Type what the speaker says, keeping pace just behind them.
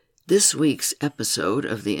This week's episode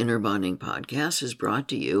of the Inner Bonding Podcast is brought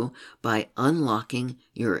to you by Unlocking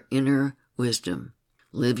Your Inner Wisdom.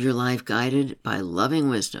 Live your life guided by loving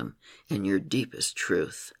wisdom and your deepest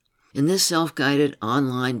truth. In this self-guided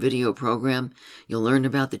online video program, you'll learn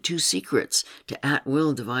about the 2 secrets to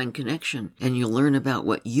at-will divine connection, and you'll learn about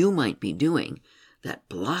what you might be doing that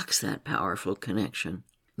blocks that powerful connection.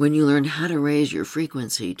 When you learn how to raise your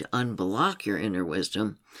frequency to unblock your inner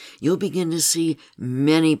wisdom, you'll begin to see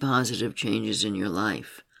many positive changes in your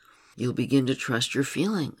life. You'll begin to trust your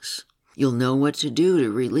feelings. You'll know what to do to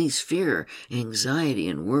release fear, anxiety,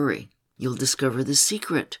 and worry. You'll discover the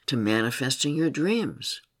secret to manifesting your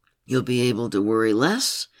dreams. You'll be able to worry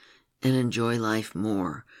less and enjoy life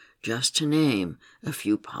more, just to name a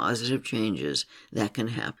few positive changes that can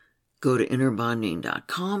happen. Go to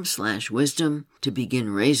innerbonding.com/wisdom to begin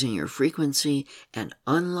raising your frequency and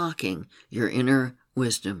unlocking your inner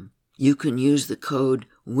wisdom. You can use the code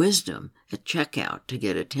WISDOM at checkout to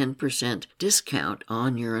get a 10% discount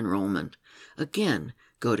on your enrollment. Again,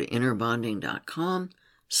 go to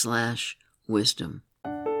innerbonding.com/wisdom.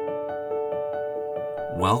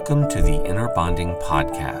 Welcome to the Inner Bonding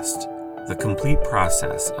Podcast, the complete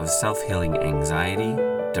process of self-healing anxiety,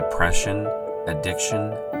 depression,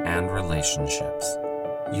 addiction, and relationships.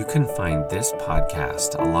 You can find this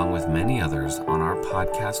podcast along with many others on our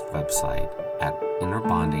podcast website at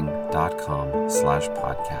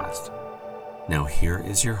innerbonding.com/podcast. Now here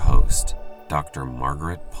is your host, Dr.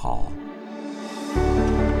 Margaret Paul.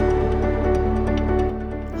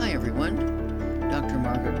 Hi everyone, Dr.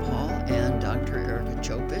 Margaret Paul and Dr. Erica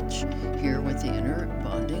Chopich here with the Inner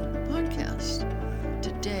Bonding Podcast.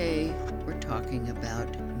 Today we're talking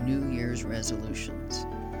about New Year's resolutions.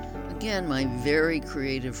 Again, my very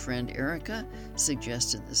creative friend Erica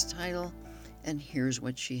suggested this title, and here's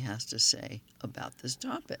what she has to say about this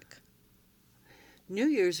topic. New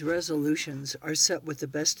Year's resolutions are set with the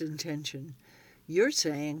best intention. You're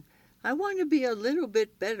saying, I want to be a little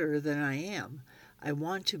bit better than I am. I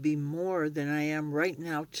want to be more than I am right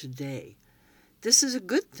now today. This is a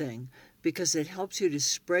good thing because it helps you to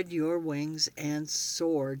spread your wings and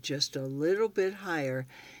soar just a little bit higher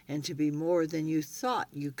and to be more than you thought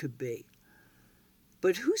you could be.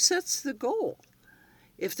 But who sets the goal?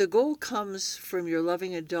 If the goal comes from your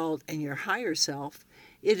loving adult and your higher self,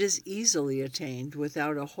 it is easily attained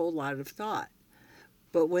without a whole lot of thought.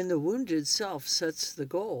 But when the wounded self sets the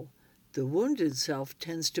goal, the wounded self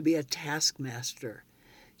tends to be a taskmaster.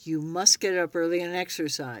 You must get up early and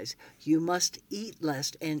exercise. You must eat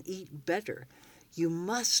less and eat better. You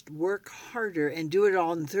must work harder and do it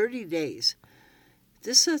all in 30 days.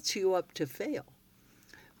 This sets you up to fail.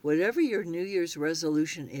 Whatever your New Year's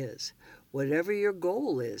resolution is, whatever your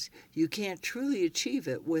goal is, you can't truly achieve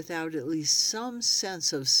it without at least some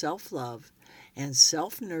sense of self-love and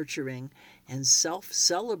self-nurturing and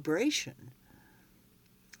self-celebration.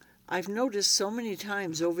 I've noticed so many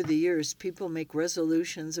times over the years people make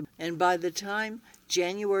resolutions, and by the time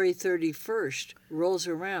January 31st rolls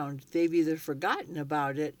around, they've either forgotten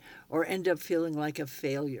about it or end up feeling like a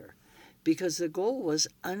failure because the goal was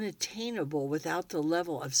unattainable without the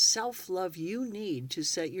level of self-love you need to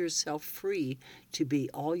set yourself free to be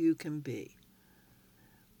all you can be.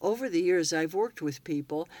 Over the years I've worked with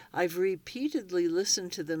people, I've repeatedly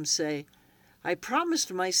listened to them say, I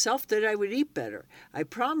promised myself that I would eat better. I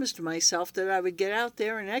promised myself that I would get out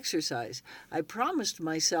there and exercise. I promised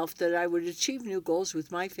myself that I would achieve new goals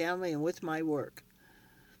with my family and with my work.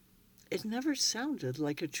 It never sounded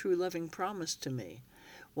like a true loving promise to me.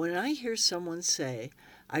 When I hear someone say,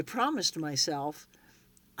 I promised myself,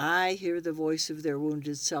 I hear the voice of their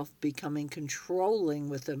wounded self becoming controlling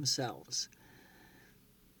with themselves.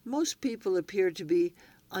 Most people appear to be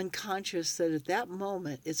unconscious that at that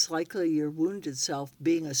moment it's likely your wounded self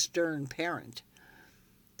being a stern parent.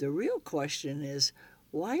 The real question is,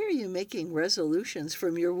 why are you making resolutions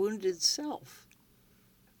from your wounded self?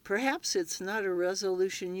 Perhaps it's not a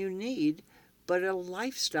resolution you need, but a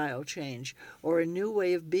lifestyle change, or a new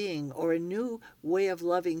way of being, or a new way of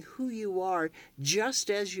loving who you are just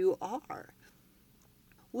as you are.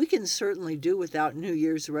 We can certainly do without New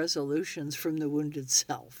Year's resolutions from the wounded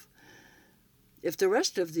self. If the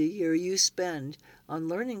rest of the year you spend on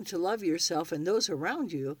learning to love yourself and those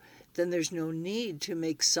around you, then there's no need to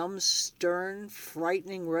make some stern,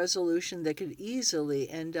 frightening resolution that could easily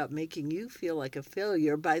end up making you feel like a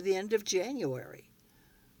failure by the end of January.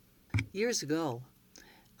 Years ago,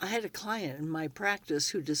 I had a client in my practice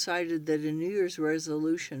who decided that a New Year's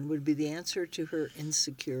resolution would be the answer to her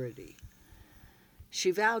insecurity. She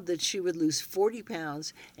vowed that she would lose 40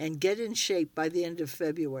 pounds and get in shape by the end of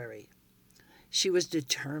February. She was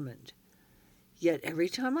determined. Yet every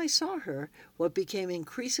time I saw her, what became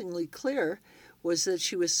increasingly clear was that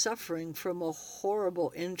she was suffering from a horrible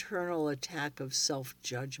internal attack of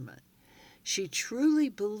self-judgment. She truly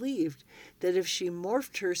believed that if she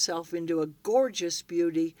morphed herself into a gorgeous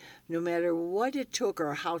beauty, no matter what it took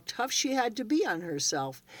or how tough she had to be on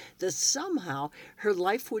herself, that somehow her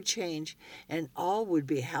life would change and all would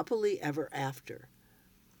be happily ever after.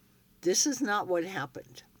 This is not what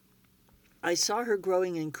happened. I saw her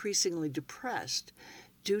growing increasingly depressed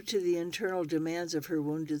due to the internal demands of her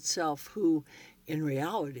wounded self, who, in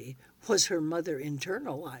reality, was her mother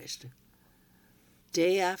internalized.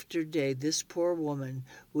 Day after day, this poor woman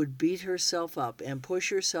would beat herself up and push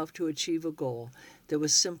herself to achieve a goal that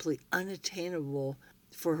was simply unattainable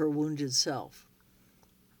for her wounded self.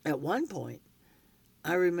 At one point,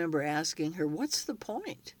 I remember asking her, "What's the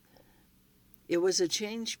point?" It was a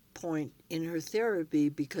change point in her therapy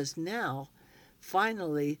because now,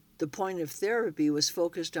 finally, the point of therapy was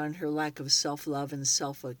focused on her lack of self-love and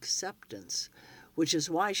self-acceptance, which is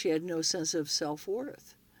why she had no sense of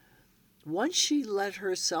self-worth. Once she let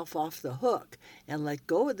herself off the hook and let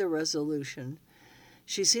go of the resolution,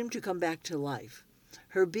 she seemed to come back to life.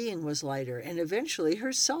 Her being was lighter, and eventually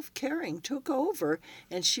her self-caring took over,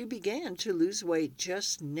 and she began to lose weight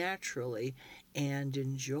just naturally and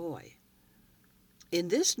in joy. In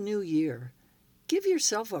this new year, give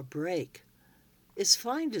yourself a break. It's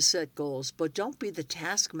fine to set goals, but don't be the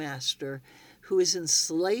taskmaster who is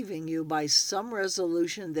enslaving you by some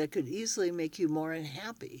resolution that could easily make you more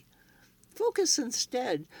unhappy. Focus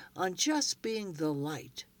instead on just being the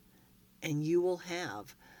light, and you will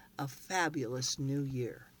have a fabulous new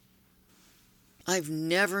year. I've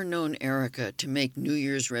never known Erica to make New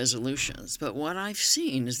Year's resolutions, but what I've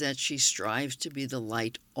seen is that she strives to be the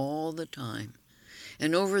light all the time.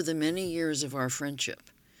 And over the many years of our friendship,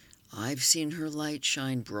 I've seen her light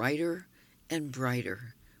shine brighter and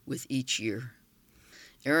brighter with each year.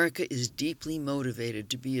 Erica is deeply motivated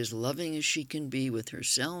to be as loving as she can be with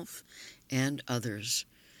herself and others,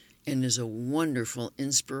 and is a wonderful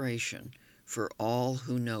inspiration for all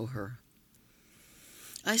who know her.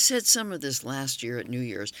 I said some of this last year at New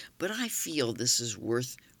Year's, but I feel this is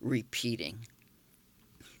worth repeating.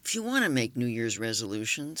 If you want to make New Year's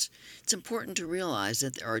resolutions, it's important to realize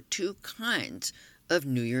that there are two kinds of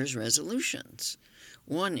New Year's resolutions.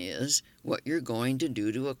 One is what you're going to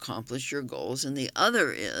do to accomplish your goals, and the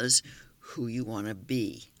other is who you want to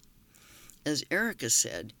be. As Erica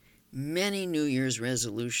said, many New Year's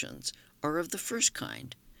resolutions are of the first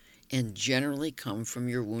kind and generally come from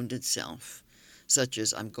your wounded self, such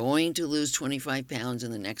as I'm going to lose 25 pounds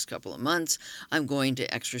in the next couple of months, I'm going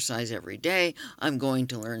to exercise every day, I'm going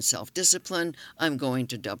to learn self-discipline, I'm going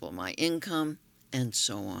to double my income, and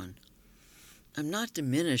so on. I'm not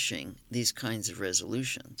diminishing these kinds of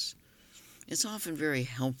resolutions. It's often very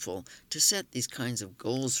helpful to set these kinds of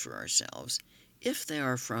goals for ourselves, if they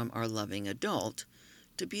are from our loving adult,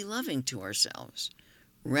 to be loving to ourselves,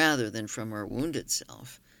 rather than from our wounded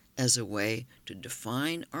self, as a way to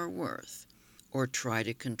define our worth or try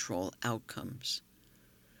to control outcomes.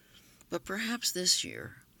 But perhaps this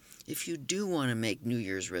year, if you do want to make New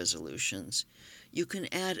Year's resolutions, you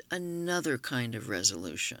can add another kind of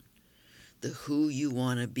resolution, the who you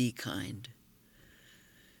want to be kind.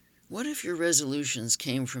 What if your resolutions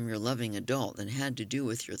came from your loving adult and had to do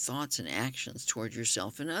with your thoughts and actions toward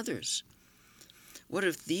yourself and others? What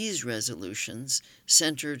if these resolutions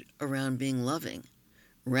centered around being loving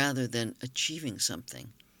rather than achieving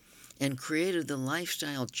something, and created the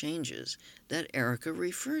lifestyle changes that Erica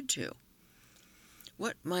referred to?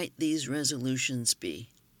 What might these resolutions be?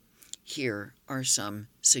 Here are some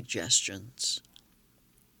suggestions.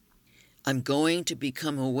 I'm going to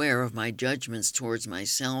become aware of my judgments towards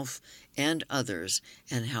myself and others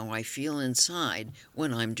and how I feel inside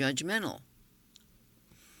when I'm judgmental.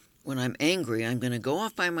 When I'm angry, I'm going to go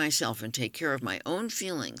off by myself and take care of my own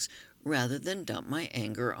feelings rather than dump my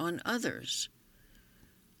anger on others.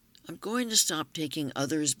 I'm going to stop taking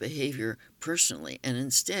others' behavior personally and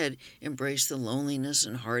instead embrace the loneliness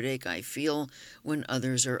and heartache I feel when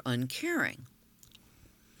others are uncaring.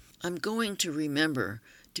 I'm going to remember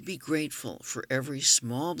to be grateful for every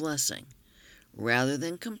small blessing rather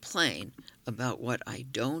than complain about what I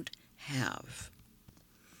don't have.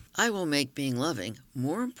 I will make being loving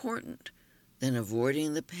more important than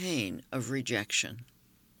avoiding the pain of rejection.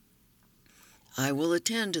 I will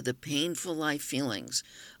attend to the painful life feelings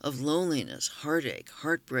of loneliness, heartache,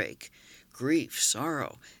 heartbreak, grief,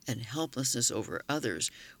 sorrow, and helplessness over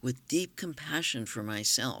others with deep compassion for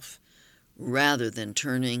myself, rather than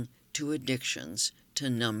turning to addictions to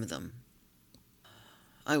numb them.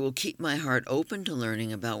 I will keep my heart open to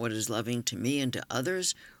learning about what is loving to me and to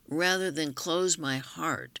others, rather than close my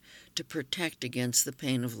heart to protect against the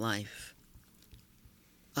pain of life.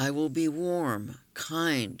 I will be warm,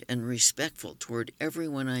 kind, and respectful toward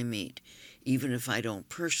everyone I meet, even if I don't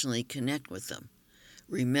personally connect with them,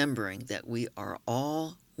 remembering that we are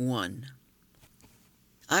all one.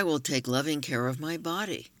 I will take loving care of my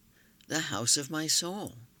body, the house of my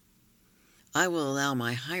soul. I will allow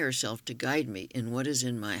my higher self to guide me in what is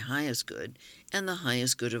in my highest good and the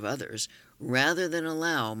highest good of others, rather than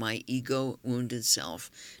allow my ego-wounded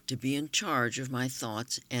self to be in charge of my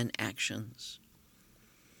thoughts and actions.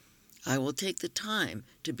 I will take the time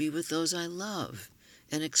to be with those I love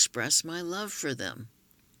and express my love for them.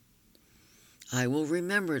 I will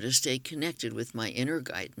remember to stay connected with my inner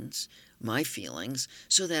guidance, my feelings,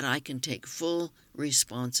 so that I can take full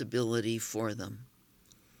responsibility for them.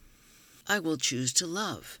 I will choose to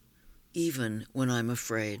love, even when I'm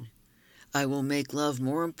afraid. I will make love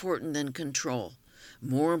more important than control,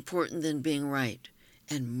 more important than being right,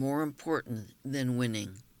 and more important than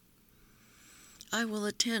winning. I will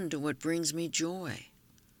attend to what brings me joy.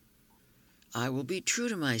 I will be true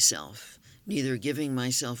to myself, neither giving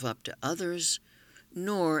myself up to others,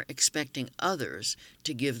 nor expecting others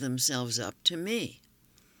to give themselves up to me.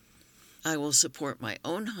 I will support my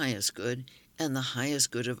own highest good and the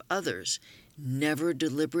highest good of others, never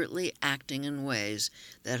deliberately acting in ways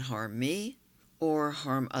that harm me or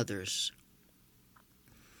harm others.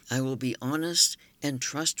 I will be honest and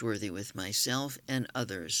trustworthy with myself and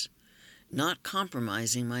others, not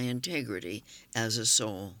compromising my integrity as a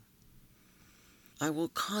soul. I will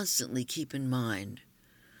constantly keep in mind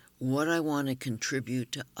what I want to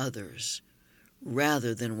contribute to others,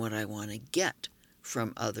 rather than what I want to get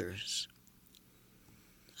from others.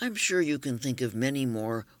 I'm sure you can think of many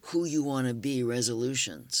more who you want to be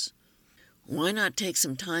resolutions. Why not take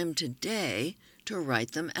some time today to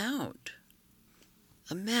write them out?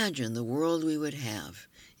 Imagine the world we would have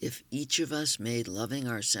if each of us made loving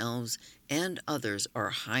ourselves and others our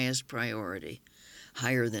highest priority,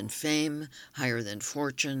 higher than fame, higher than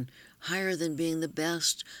fortune, higher than being the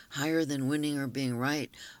best, higher than winning or being right,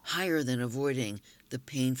 higher than avoiding the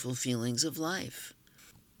painful feelings of life.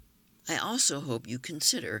 I also hope you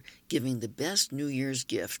consider giving the best New Year's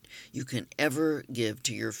gift you can ever give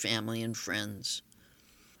to your family and friends.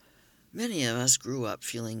 Many of us grew up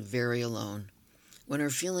feeling very alone, when our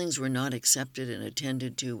feelings were not accepted and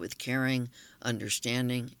attended to with caring,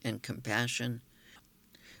 understanding, and compassion.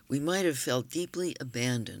 We might have felt deeply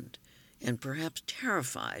abandoned and perhaps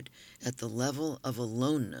terrified at the level of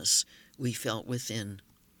aloneness we felt within.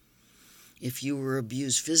 If you were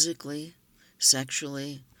abused physically,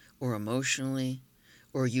 sexually, or emotionally,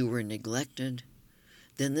 or you were neglected,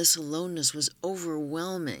 then this aloneness was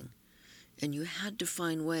overwhelming, and you had to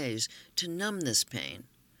find ways to numb this pain,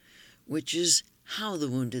 which is how the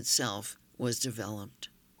wounded self was developed.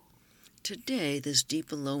 Today, this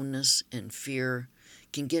deep aloneness and fear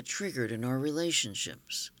can get triggered in our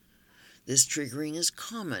relationships. This triggering is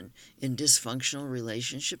common in dysfunctional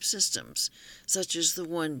relationship systems, such as the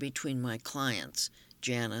one between my clients,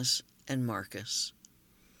 Janice and Marcus.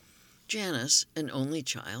 Janice, an only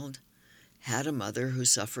child, had a mother who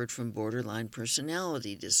suffered from borderline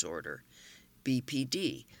personality disorder,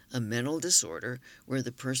 BPD, a mental disorder where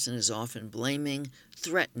the person is often blaming,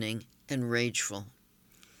 threatening, and rageful.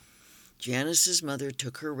 Janice's mother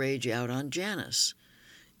took her rage out on Janice,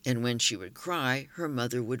 and when she would cry, her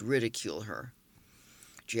mother would ridicule her.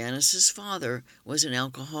 Janice's father was an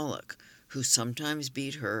alcoholic who sometimes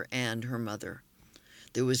beat her and her mother.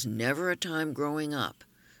 There was never a time growing up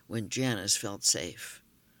when Janice felt safe.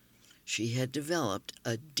 She had developed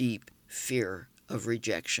a deep fear of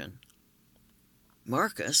rejection.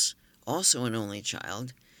 Marcus, also an only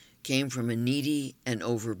child, came from a needy and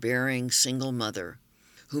overbearing single mother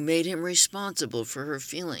who made him responsible for her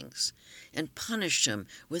feelings and punished him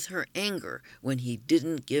with her anger when he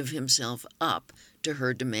didn't give himself up to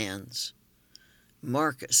her demands.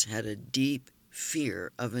 Marcus had a deep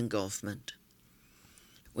fear of engulfment.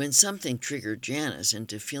 When something triggered Janice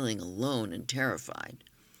into feeling alone and terrified,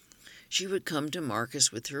 she would come to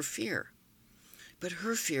Marcus with her fear. But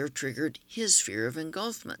her fear triggered his fear of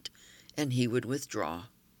engulfment, and he would withdraw.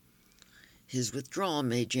 His withdrawal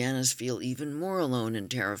made Janice feel even more alone and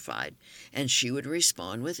terrified, and she would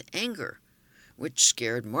respond with anger, which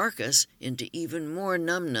scared Marcus into even more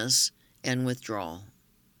numbness and withdrawal.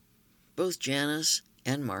 Both Janice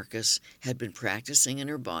and Marcus had been practicing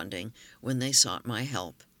inner bonding when they sought my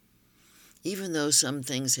help. Even though some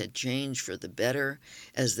things had changed for the better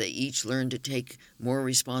as they each learned to take more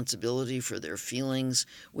responsibility for their feelings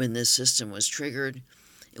when this system was triggered,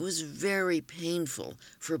 It was very painful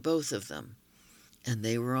for both of them, and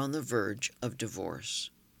they were on the verge of divorce.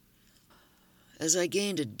 As I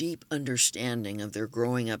gained a deep understanding of their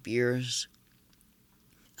growing up years,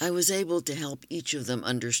 I was able to help each of them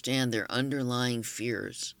understand their underlying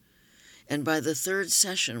fears, and by the third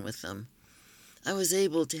session with them, I was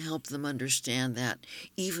able to help them understand that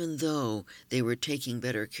even though they were taking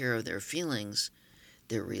better care of their feelings,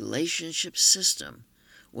 their relationship system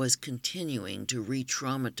was continuing to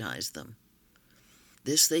re-traumatize them.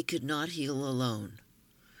 This they could not heal alone.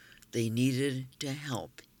 They needed to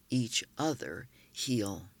help each other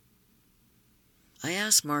heal. I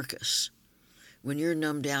asked Marcus, when you're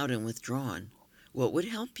numbed out and withdrawn, what would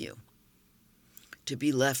help you? To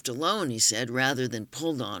be left alone, he said, rather than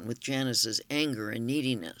pulled on with Janice's anger and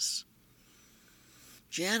neediness.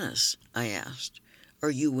 Janice, I asked,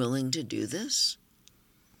 are you willing to do this?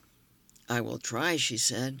 I will try, she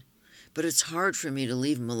said, but it's hard for me to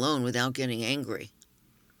leave him alone without getting angry.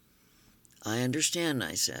 I understand,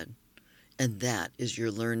 I said, and that is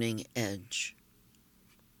your learning edge.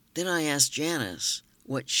 Then I asked Janice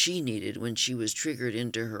what she needed when she was triggered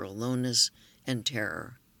into her aloneness and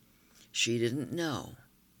terror. She didn't know.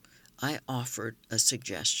 I offered a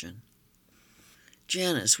suggestion.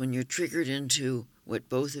 Janice, when you're triggered into what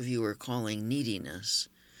both of you are calling neediness,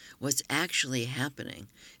 what's actually happening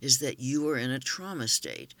is that you are in a trauma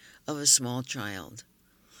state of a small child.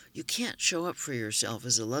 You can't show up for yourself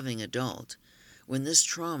as a loving adult when this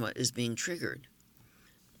trauma is being triggered.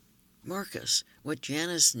 Marcus, what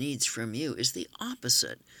Janice needs from you is the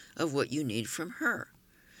opposite of what you need from her.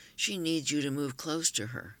 She needs you to move close to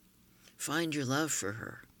her. Find your love for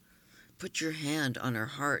her. Put your hand on her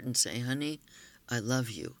heart and say, honey, I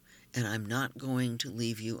love you, and I'm not going to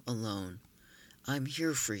leave you alone. I'm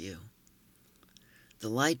here for you. The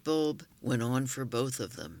light bulb went on for both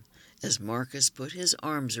of them as Marcus put his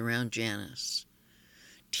arms around Janice.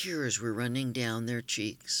 Tears were running down their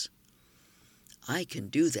cheeks. I can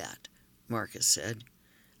do that, Marcus said.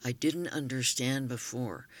 I didn't understand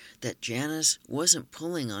before that Janice wasn't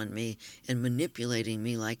pulling on me and manipulating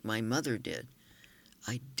me like my mother did.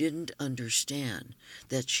 I didn't understand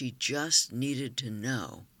that she just needed to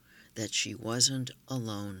know that she wasn't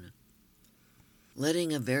alone.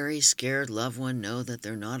 Letting a very scared loved one know that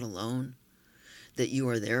they're not alone, that you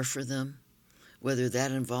are there for them, whether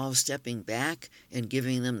that involves stepping back and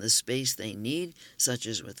giving them the space they need, such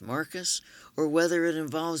as with Marcus, or whether it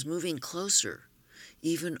involves moving closer,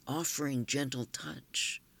 even offering gentle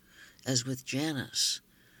touch, as with Janice,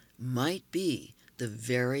 might be the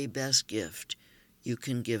very best gift you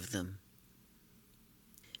can give them.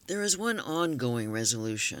 There is one ongoing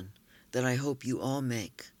resolution that I hope you all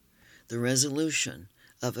make, the resolution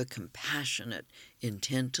of a compassionate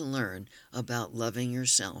intent to learn about loving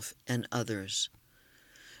yourself and others.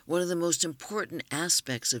 One of the most important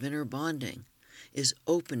aspects of inner bonding is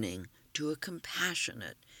opening to a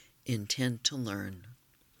compassionate intent to learn.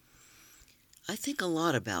 I think a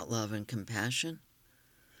lot about love and compassion.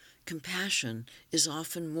 Compassion is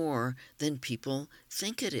often more than people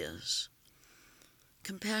think it is.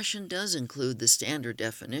 Compassion does include the standard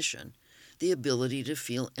definition, the ability to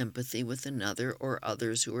feel empathy with another or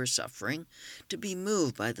others who are suffering, to be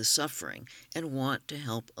moved by the suffering and want to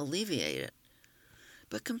help alleviate it.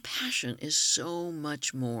 But compassion is so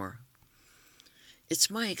much more. It's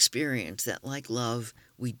my experience that, like love,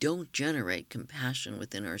 we don't generate compassion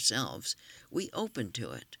within ourselves. We open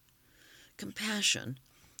to it. Compassion,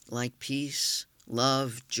 like peace,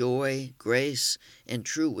 love, joy, grace, and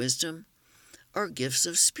true wisdom, are gifts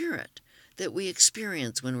of spirit that we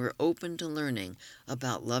experience when we're open to learning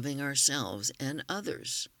about loving ourselves and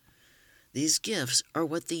others. These gifts are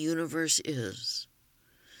what the universe is.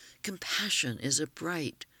 Compassion is a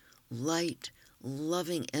bright, light,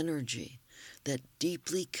 loving energy that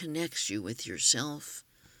deeply connects you with yourself,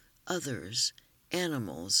 others,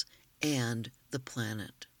 animals, and the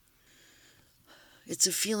planet. It's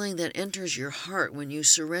a feeling that enters your heart when you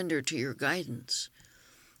surrender to your guidance.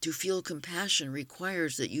 To feel compassion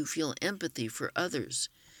requires that you feel empathy for others,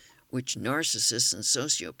 which narcissists and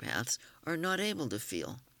sociopaths are not able to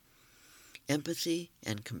feel. Empathy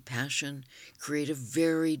and compassion create a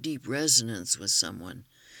very deep resonance with someone,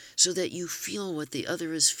 so that you feel what the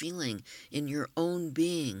other is feeling in your own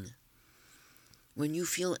being. When you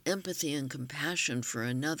feel empathy and compassion for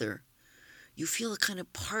another, you feel a kind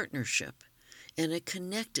of partnership and a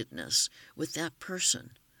connectedness with that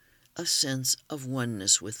person, a sense of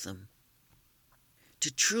oneness with them.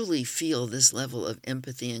 To truly feel this level of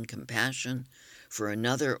empathy and compassion for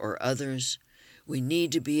another or others, we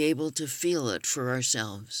need to be able to feel it for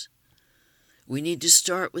ourselves. We need to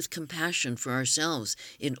start with compassion for ourselves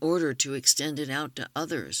in order to extend it out to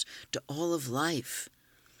others, to all of life,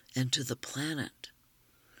 and to the planet.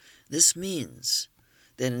 This means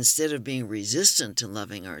that instead of being resistant to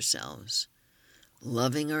loving ourselves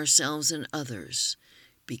and others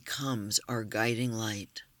becomes our guiding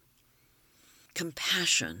light.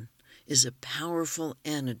 Compassion is a powerful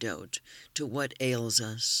antidote to what ails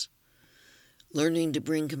us. Learning to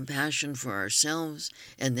bring compassion for ourselves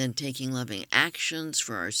and then taking loving actions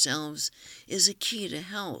for ourselves is a key to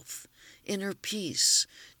health, inner peace,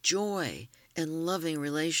 joy, and loving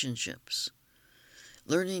relationships.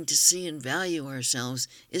 Learning to see and value ourselves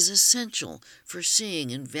is essential for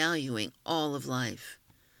seeing and valuing all of life.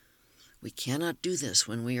 We cannot do this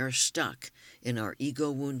when we are stuck in our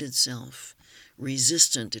ego-wounded self,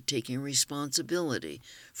 resistant to taking responsibility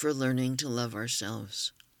for learning to love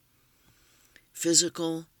ourselves.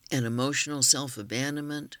 Physical and emotional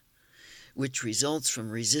self-abandonment, which results from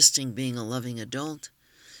resisting being a loving adult,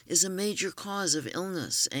 is a major cause of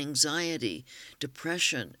illness, anxiety,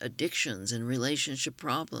 depression, addictions, and relationship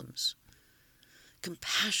problems.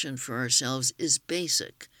 Compassion for ourselves is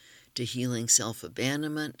basic to healing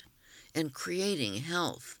self-abandonment and creating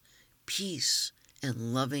health, peace,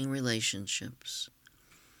 and loving relationships.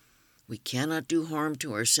 We cannot do harm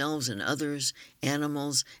to ourselves and others,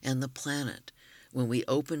 animals, and the planet when we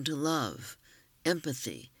open to love,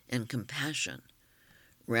 empathy, and compassion,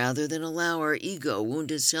 rather than allow our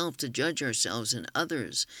ego-wounded self to judge ourselves and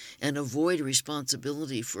others and avoid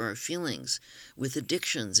responsibility for our feelings with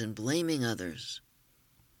addictions and blaming others.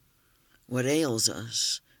 What ails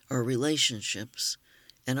us, our relationships,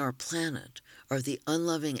 and our planet are the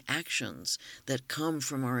unloving actions that come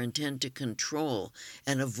from our intent to control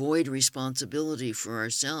and avoid responsibility for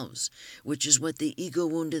ourselves, which is what the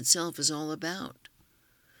ego-wounded self is all about.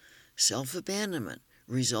 Self-abandonment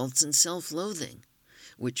results in self-loathing,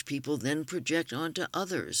 which people then project onto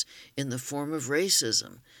others in the form of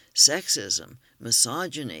racism, sexism,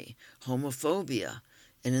 misogyny, homophobia,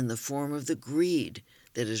 and in the form of the greed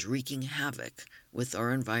that is wreaking havoc with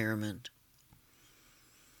our environment.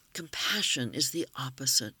 Compassion is the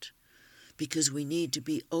opposite, because we need to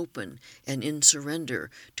be open and in surrender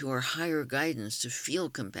to our higher guidance to feel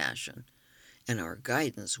compassion, and our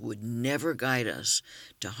guidance would never guide us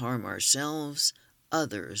to harm ourselves,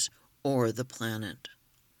 others, or the planet.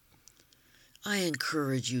 I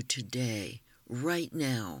encourage you today, right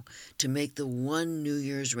now, to make the one New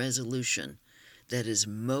Year's resolution that is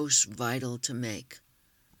most vital to make.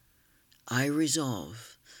 I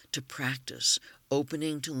resolve to practice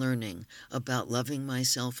opening to learning about loving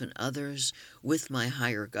myself and others with my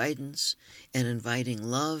higher guidance and inviting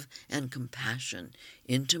love and compassion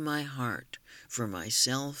into my heart for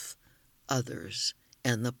myself, others,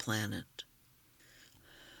 and the planet.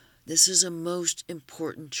 This is a most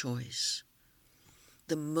important choice,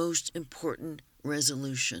 the most important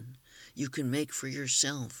resolution you can make for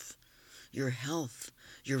yourself, your health,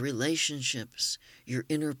 your relationships, your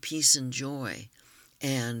inner peace and joy,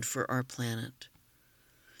 and for our planet.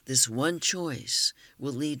 This one choice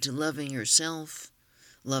will lead to loving yourself,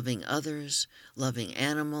 loving others, loving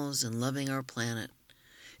animals, and loving our planet.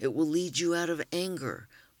 It will lead you out of anger,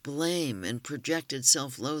 blame, and projected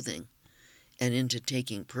self-loathing, and into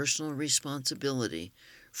taking personal responsibility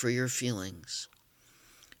for your feelings.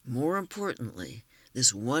 More importantly,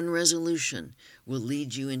 this one resolution will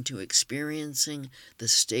lead you into experiencing the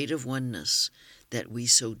state of oneness that we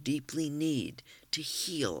so deeply need to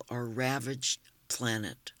heal our ravaged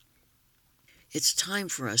planet. It's time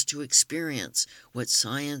for us to experience what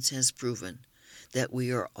science has proven, that we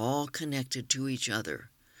are all connected to each other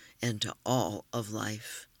and to all of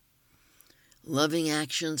life. Loving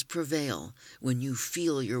actions prevail when you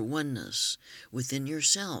feel your oneness within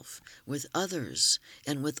yourself, with others,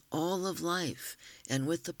 and with all of life, and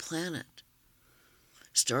with the planet.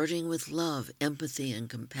 Starting with love, empathy, and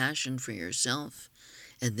compassion for yourself,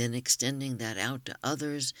 and then extending that out to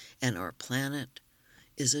others and our planet,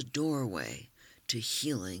 is a doorway to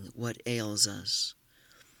healing what ails us.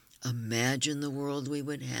 Imagine the world we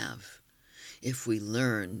would have if we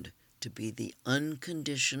learned to be the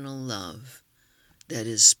unconditional love that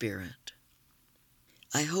is spirit.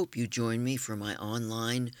 I hope you join me for my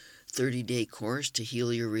online 30-day course to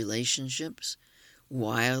heal your relationships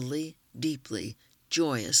wildly, deeply,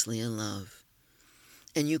 joyously in love.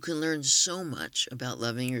 And you can learn so much about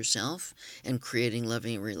loving yourself and creating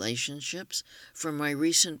loving relationships from my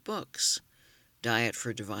recent books, Diet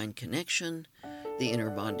for Divine Connection, The Inner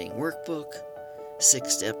Bonding Workbook,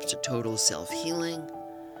 6 Steps to Total Self-Healing,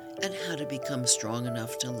 and How to Become Strong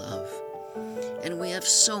Enough to Love. And we have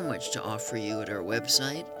so much to offer you at our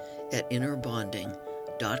website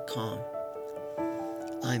innerbonding.com.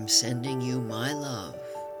 I'm sending you my love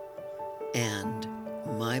and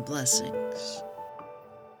my blessings.